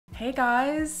Hey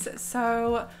guys,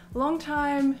 so long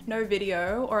time no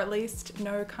video, or at least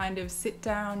no kind of sit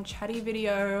down chatty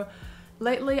video.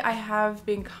 Lately I have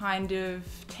been kind of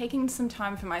taking some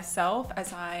time for myself,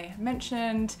 as I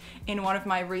mentioned in one of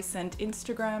my recent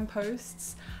Instagram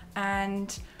posts,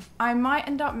 and I might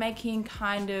end up making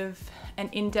kind of an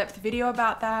in-depth video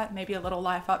about that, maybe a little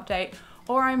life update,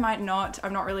 or I might not,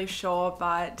 I'm not really sure,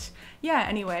 but yeah,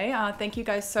 anyway, thank you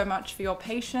guys so much for your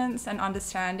patience and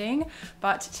understanding.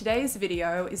 But today's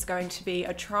video is going to be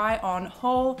a try on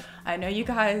haul. I know you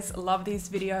guys love these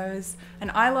videos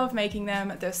and I love making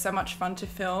them. They're so much fun to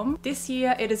film. This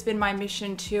year, it has been my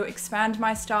mission to expand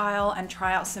my style and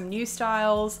try out some new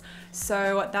styles.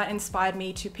 So that inspired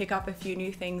me to pick up a few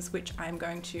new things, which I'm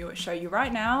going to show you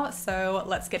right now. So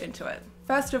let's get into it.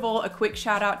 First of all, a quick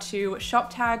shout out to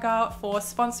ShopTagger for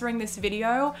sponsoring this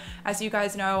video. As you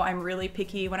guys know, I'm really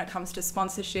picky when it comes to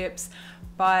sponsorships,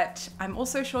 but I'm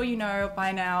also sure you know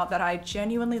by now that I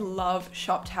genuinely love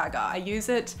ShopTagger. I use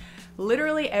it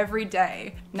literally every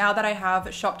day. Now that I have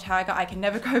ShopTagger, I can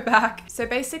never go back. So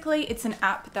basically, it's an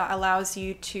app that allows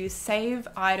you to save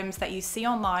items that you see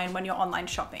online when you're online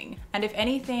shopping. And if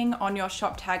anything on your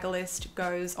ShopTagger list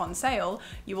goes on sale,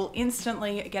 you will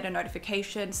instantly get a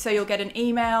notification. So you'll get an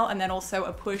email and then also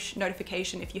a push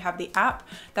notification if you have the app.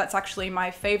 That's actually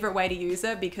my favorite way to use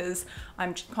it because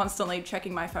I'm constantly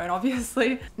checking my phone,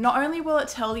 obviously. Not only will it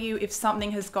tell you if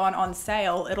something has gone on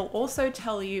sale, it'll also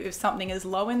tell you if something is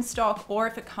low in stock or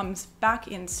if it comes back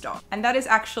in stock. And that is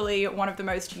actually one of the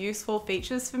most useful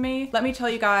features for me. Let me tell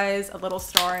you guys a little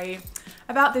story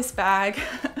about this bag.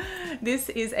 This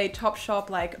is a Topshop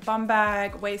like bum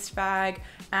bag, waist bag,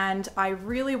 and I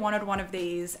really wanted one of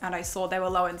these and I saw they were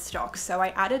low in stock. So I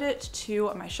added it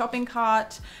to my shopping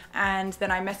cart and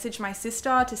then I messaged my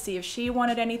sister to see if she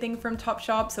wanted anything from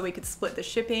Topshop so we could split the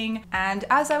shipping. And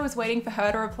as I was waiting for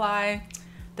her to reply,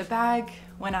 the bag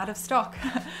went out of stock.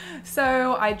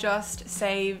 So I just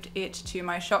saved it to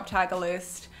my ShopTagger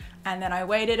list and then I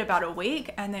waited about a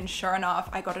week and then sure enough,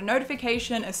 I got a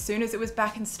notification as soon as it was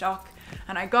back in stock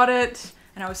and I got it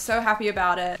and I was so happy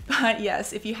about it. But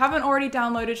yes, if you haven't already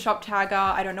downloaded ShopTagger,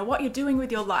 I don't know what you're doing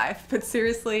with your life, but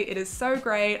seriously, it is so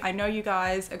great. I know you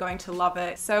guys are going to love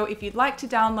it. So if you'd like to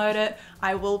download it,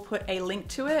 I will put a link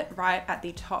to it right at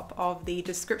the top of the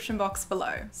description box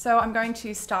below. So I'm going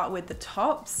to start with the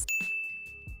tops.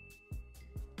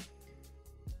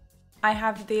 I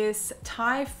have this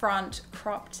tie front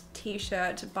cropped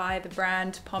t-shirt by the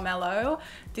brand Pomelo.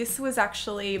 This was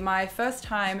actually my first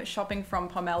time shopping from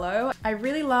Pomelo. I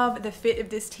really love the fit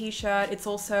of this t-shirt. It's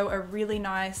also a really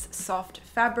nice soft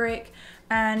fabric.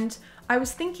 And I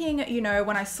was thinking, you know,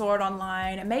 when I saw it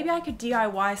online, maybe I could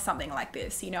DIY something like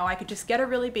this. You know, I could just get a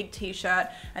really big t-shirt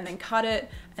and then cut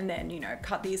it and then, you know,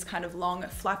 cut these kind of long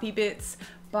flappy bits.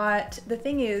 But the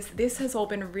thing is, this has all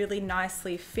been really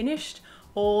nicely finished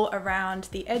all around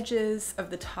the edges of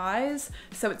the ties,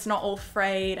 so it's not all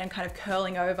frayed and kind of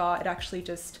curling over. It actually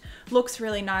just looks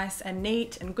really nice and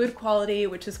neat and good quality,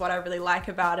 which is what I really like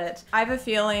about it. I have a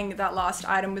feeling that last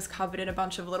item was covered in a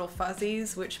bunch of little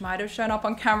fuzzies, which might have shown up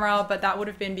on camera, but that would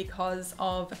have been because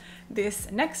of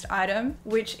this next item,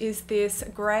 which is this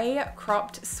gray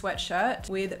cropped sweatshirt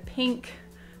with pink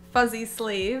fuzzy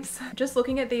sleeves. Just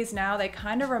looking at these now, they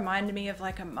kind of remind me of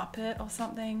like a Muppet or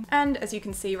something. And as you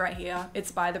can see right here, it's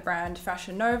by the brand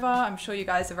Fashion Nova. I'm sure you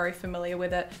guys are very familiar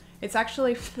with it. It's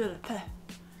actually,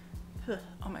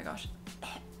 oh my gosh.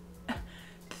 I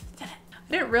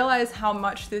didn't realize how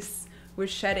much this was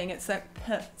shedding. It's like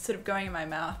sort of going in my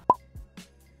mouth.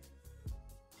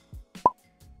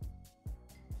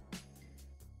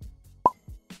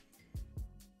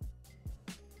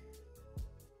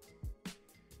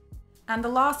 And the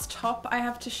last top I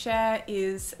have to share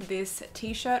is this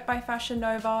t-shirt by Fashion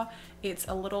Nova. It's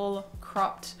a little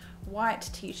cropped white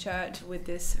t-shirt with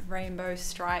this rainbow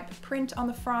stripe print on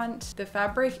the front. The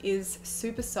fabric is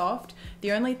super soft.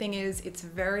 The only thing is it's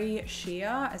very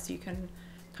sheer, as you can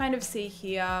kind of see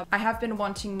here. I have been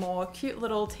wanting more cute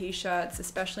little t-shirts,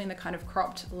 especially in the kind of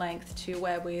cropped length to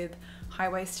wear with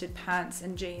high-waisted pants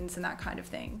and jeans and that kind of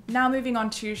thing. Now moving on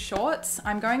to shorts,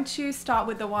 I'm going to start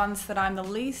with the ones that I'm the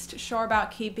least sure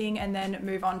about keeping and then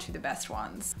move on to the best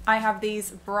ones. I have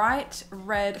these bright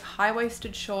red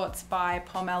high-waisted shorts by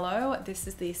Pomelo. This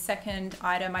is the second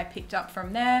item I picked up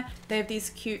from there. They have these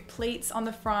cute pleats on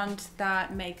the front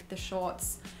that make the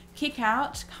shorts kick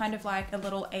out, kind of like a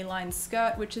little A-line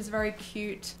skirt, which is very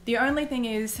cute. The only thing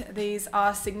is these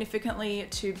are significantly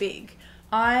too big.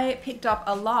 I picked up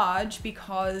a large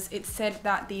because it said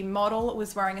that the model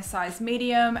was wearing a size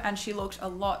medium and she looked a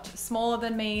lot smaller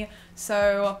than me.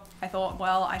 So I thought,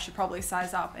 well, I should probably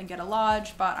size up and get a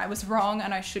large, but I was wrong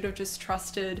and I should have just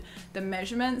trusted the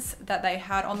measurements that they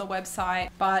had on the website.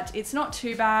 But it's not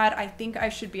too bad. I think I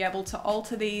should be able to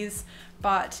alter these,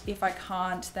 but if I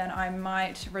can't, then I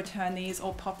might return these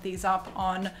or pop these up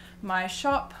on my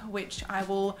shop, which I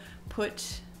will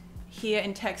put here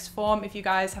in text form if you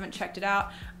guys haven't checked it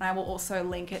out, and I will also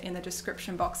link it in the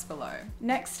description box below.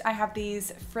 Next, I have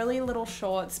these frilly little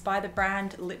shorts by the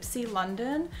brand Lipsy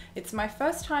London. It's my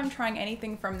first time trying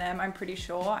anything from them, I'm pretty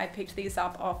sure. I picked these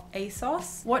up off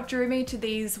ASOS. What drew me to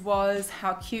these was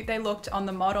how cute they looked on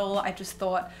the model. I just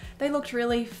thought they looked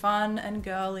really fun and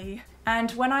girly.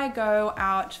 And when I go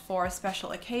out for a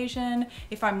special occasion,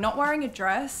 if I'm not wearing a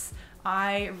dress,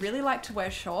 I really like to wear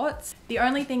shorts. The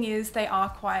only thing is they are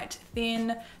quite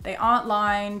thin, they aren't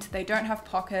lined, they don't have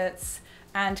pockets,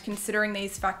 and considering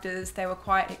these factors, they were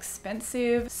quite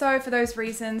expensive. So for those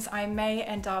reasons, I may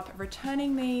end up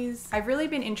returning these. I've really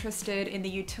been interested in the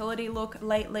utility look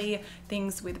lately,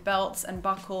 things with belts and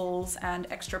buckles and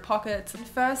extra pockets.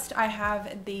 First, I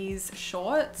have these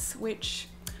shorts, which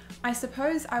I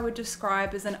suppose I would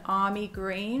describe as an army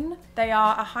green. They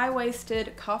are a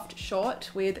high-waisted cuffed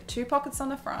short with 2 pockets on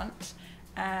the front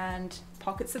and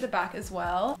pockets at the back as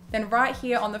well. Then right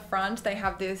here on the front, they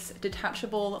have this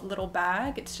detachable little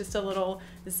bag. It's just a little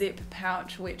zip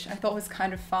pouch, which I thought was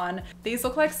kind of fun. These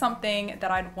look like something that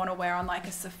I'd want to wear on like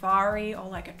a safari or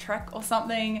like a trek or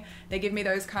something. They give me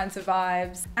those kinds of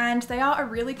vibes. And they are a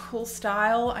really cool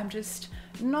style. I'm just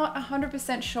not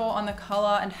 100% sure on the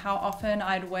color and how often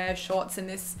I'd wear shorts in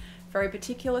this very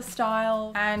particular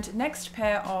style. And next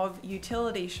pair of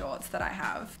utility shorts that I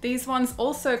have. These ones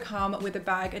also come with a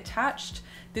bag attached.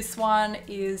 This one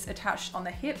is attached on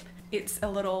the hip. It's a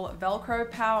little Velcro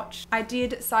pouch. I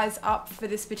did size up for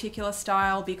this particular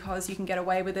style because you can get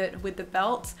away with it with the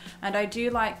belt. And I do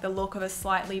like the look of a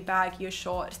slightly baggier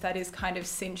short that is kind of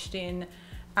cinched in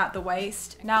at the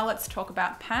waist. Now let's talk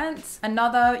about pants.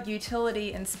 Another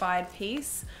utility inspired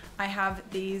piece. I have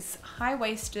these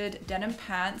high-waisted denim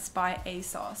pants by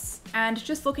ASOS. And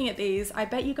just looking at these, I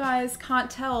bet you guys can't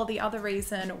tell the other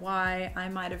reason why I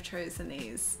might have chosen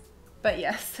these. But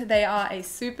yes, they are a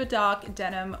super dark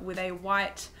denim with a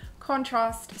white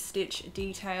contrast stitch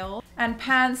detail. And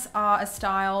pants are a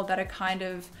style that are kind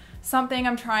of something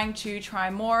I'm trying to try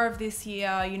more of this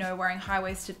year, you know, wearing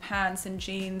high-waisted pants and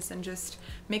jeans and just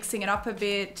mixing it up a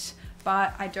bit.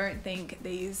 But I don't think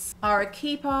these are a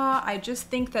keeper. I just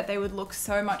think that they would look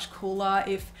so much cooler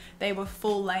if they were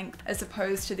full length as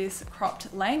opposed to this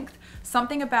cropped length.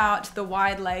 Something about the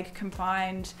wide leg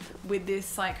combined with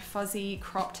this like fuzzy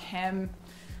cropped hem,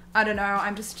 I don't know,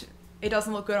 it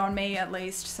doesn't look good on me at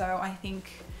least, so I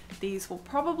think these will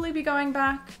probably be going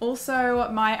back. Also,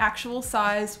 my actual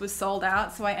size was sold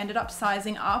out, so I ended up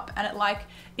sizing up, and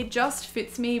it just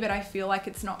fits me, but I feel like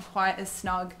it's not quite as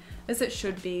snug as it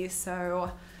should be.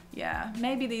 So yeah,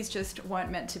 maybe these just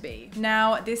weren't meant to be.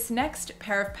 Now, this next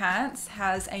pair of pants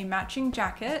has a matching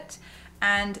jacket,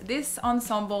 and this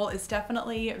ensemble is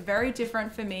definitely very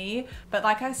different for me. But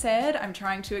like I said, I'm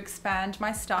trying to expand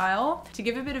my style. To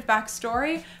give a bit of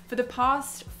backstory, for the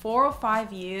past 4 or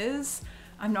 5 years,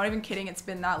 I'm not even kidding, it's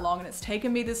been that long and it's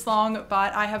taken me this long,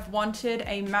 but I have wanted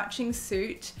a matching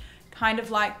suit, kind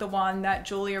of like the one that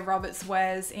Julia Roberts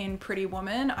wears in Pretty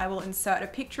Woman. I will insert a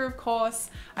picture, of course.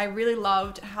 I really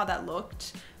loved how that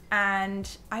looked, and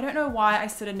I don't know why I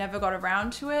sort of never got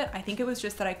around to it. I think it was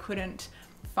just that I couldn't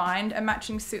find a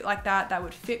matching suit like that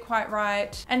would fit quite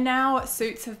right. And now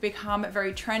suits have become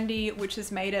very trendy, which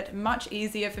has made it much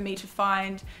easier for me to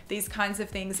find these kinds of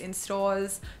things in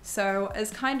stores. So as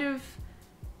kind of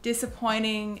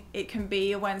disappointing it can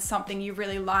be when something you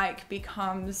really like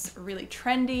becomes really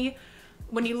trendy,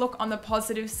 when you look on the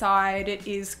positive side, it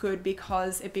is good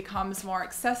because it becomes more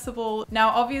accessible. Now,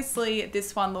 obviously,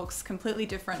 this one looks completely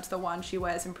different to the one she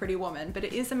wears in Pretty Woman, but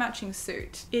it is a matching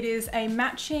suit. It is a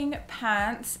matching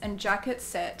pants and jacket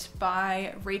set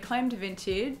by Reclaimed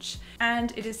Vintage,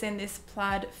 and it is in this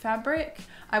plaid fabric.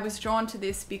 I was drawn to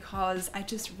this because I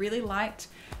just really liked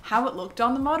how it looked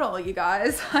on the model, you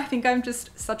guys. I think I'm just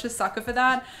such a sucker for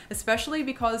that, especially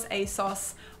because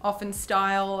ASOS often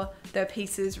style their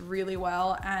pieces really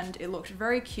well, and it looked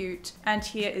very cute. And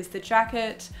here is the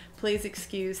jacket, Please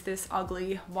excuse this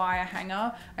ugly wire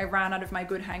hanger. I ran out of my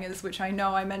good hangers, which I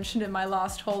know I mentioned in my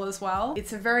last haul as well.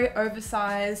 It's a very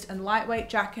oversized and lightweight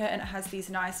jacket, and it has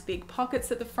these nice big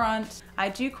pockets at the front. I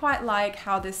do quite like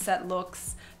how this set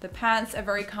looks. The pants are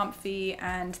very comfy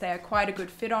and they are quite a good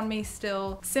fit on me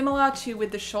still. Similar to with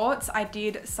the shorts, I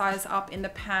did size up in the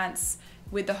pants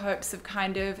with the hopes of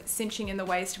kind of cinching in the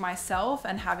waist myself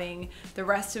and having the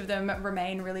rest of them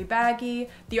remain really baggy.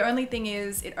 The only thing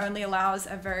is it only allows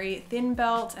a very thin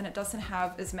belt and it doesn't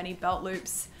have as many belt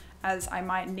loops as I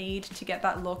might need to get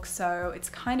that look, so it's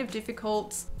kind of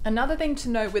difficult. Another thing to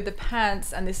note with the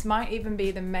pants, and this might even be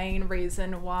the main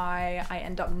reason why I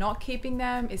end up not keeping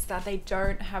them, is that they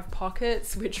don't have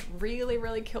pockets, which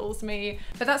really kills me.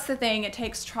 But that's the thing, it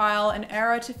takes trial and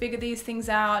error to figure these things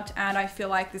out, and I feel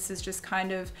like this is just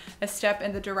kind of a step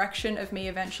in the direction of me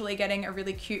eventually getting a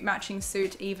really cute matching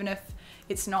suit, even if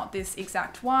it's not this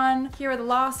exact one. Here are the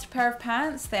last pair of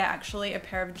pants. They're actually a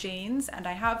pair of jeans and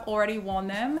I have already worn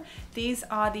them. These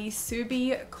are the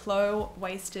Sofie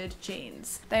low-waisted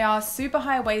jeans. They are super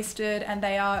high-waisted and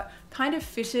they are kind of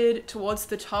fitted towards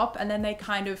the top and then they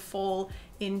kind of fall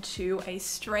into a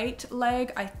straight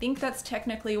leg. I think that's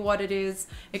technically what it is.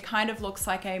 It kind of looks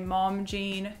like a mom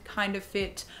jean kind of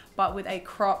fit, but with a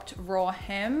cropped raw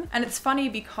hem. And it's funny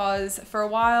because for a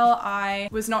while I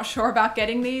was not sure about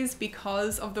getting these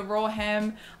because of the raw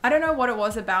hem. I don't know what it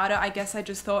was about it. I guess I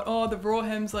just thought, oh, the raw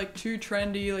hem's like too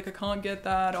trendy, like I can't get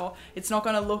that, or it's not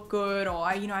gonna look good, or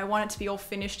I want it to be all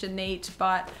finished and neat.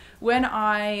 But when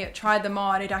I tried them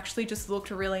on, it actually just looked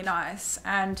really nice.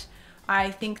 And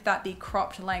I think that the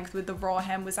cropped length with the raw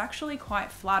hem was actually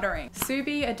quite flattering.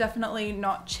 Sofie are definitely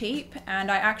not cheap, and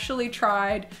I actually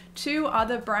tried 2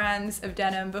 other brands of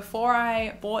denim before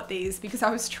I bought these because I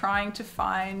was trying to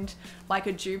find like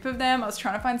a dupe of them. I was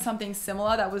trying to find something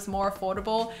similar that was more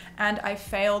affordable and I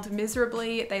failed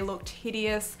miserably. They looked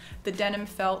hideous. The denim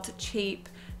felt cheap.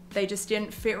 They just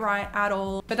didn't fit right at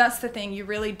all. But that's the thing, you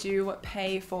really do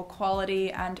pay for quality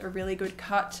and a really good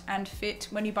cut and fit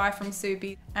when you buy from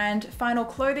Sofie. And final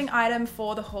clothing item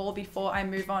for the haul before I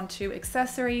move on to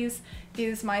accessories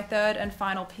is my third and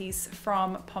final piece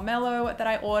from Pomelo that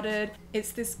I ordered.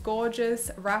 It's this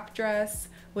gorgeous wrap dress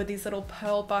with these little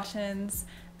pearl buttons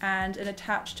and an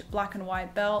attached black and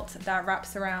white belt that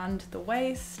wraps around the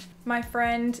waist. My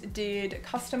friend did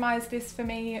customize this for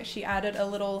me. She added a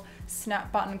little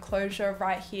snap button closure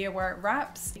right here where it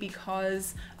wraps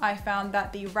because I found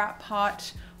that the wrap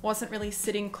part wasn't really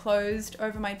sitting closed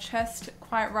over my chest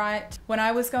quite right. When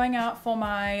I was going out for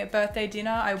my birthday dinner,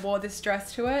 I wore this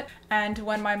dress to it, and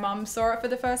when my mum saw it for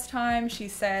the first time, she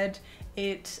said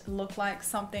it looked like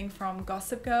something from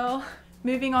Gossip Girl.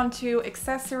 Moving on to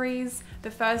accessories, the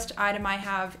first item I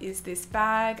have is this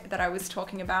bag that I was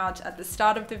talking about at the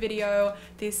start of the video.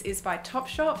 This is by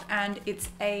Topshop and it's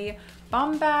a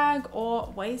bum bag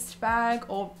or waist bag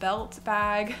or belt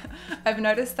bag. I've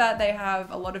noticed that they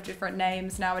have a lot of different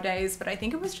names nowadays, but I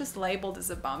think it was just labeled as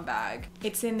a bum bag.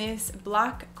 It's in this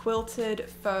black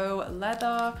quilted faux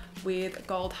leather with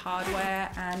gold hardware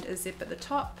and a zip at the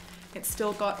top. It's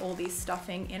still got all this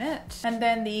stuffing in it. And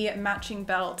then the matching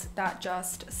belt that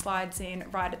just slides in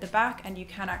right at the back, and you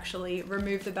can actually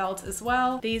remove the belt as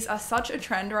well. These are such a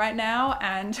trend right now,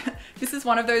 and this is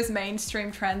one of those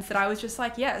mainstream trends that I was just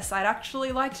like, yes, I'd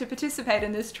actually like to participate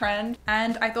in this trend.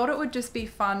 And I thought it would just be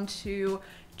fun to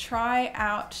try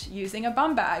out using a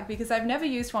bum bag because I've never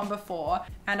used one before,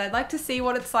 and I'd like to see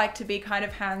what it's like to be kind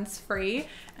of hands-free.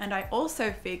 And I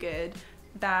also figured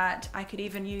that I could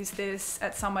even use this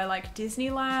at somewhere like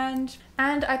Disneyland.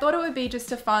 And I thought it would be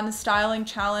just a fun styling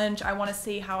challenge. I want to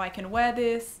see how I can wear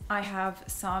this. I have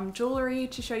some jewelry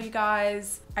to show you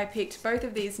guys. I picked both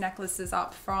of these necklaces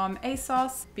up from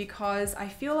ASOS because I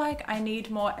feel like I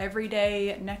need more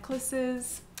everyday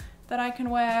necklaces that I can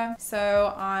wear.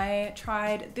 So I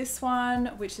tried this one,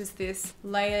 which is this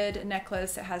layered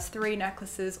necklace. It has 3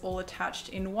 necklaces all attached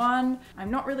in one.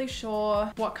 I'm not really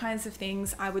sure what kinds of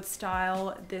things I would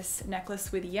style this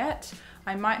necklace with yet.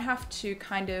 I might have to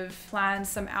kind of plan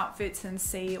some outfits and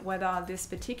see whether this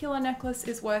particular necklace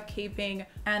is worth keeping.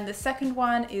 And the second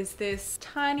one is this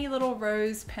tiny little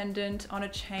rose pendant on a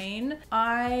chain.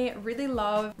 I really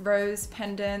love rose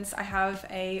pendants. I have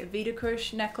a Vita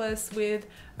Kush necklace with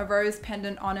a rose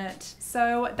pendant on it.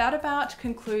 So that about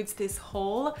concludes this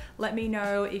haul. Let me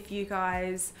know if you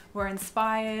guys were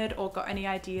inspired or got any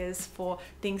ideas for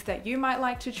things that you might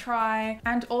like to try.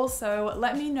 And also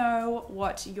let me know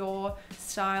what your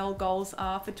style goals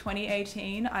are for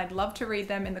 2018. I'd love to read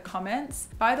them in the comments.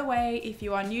 By the way, if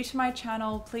you are new to my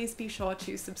channel, please be sure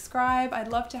to subscribe. I'd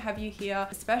love to have you here,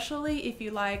 especially if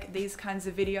you like these kinds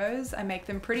of videos. I make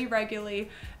them pretty regularly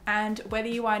And whether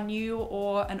you are new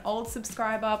or an old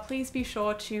subscriber, please be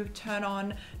sure to turn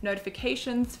on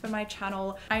notifications for my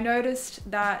channel. I noticed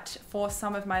that for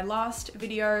some of my last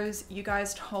videos, you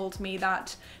guys told me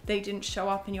that they didn't show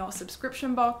up in your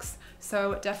subscription box,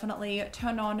 so definitely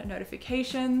turn on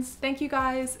notifications. Thank you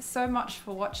guys so much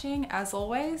for watching as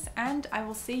always, and I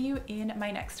will see you in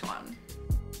my next one.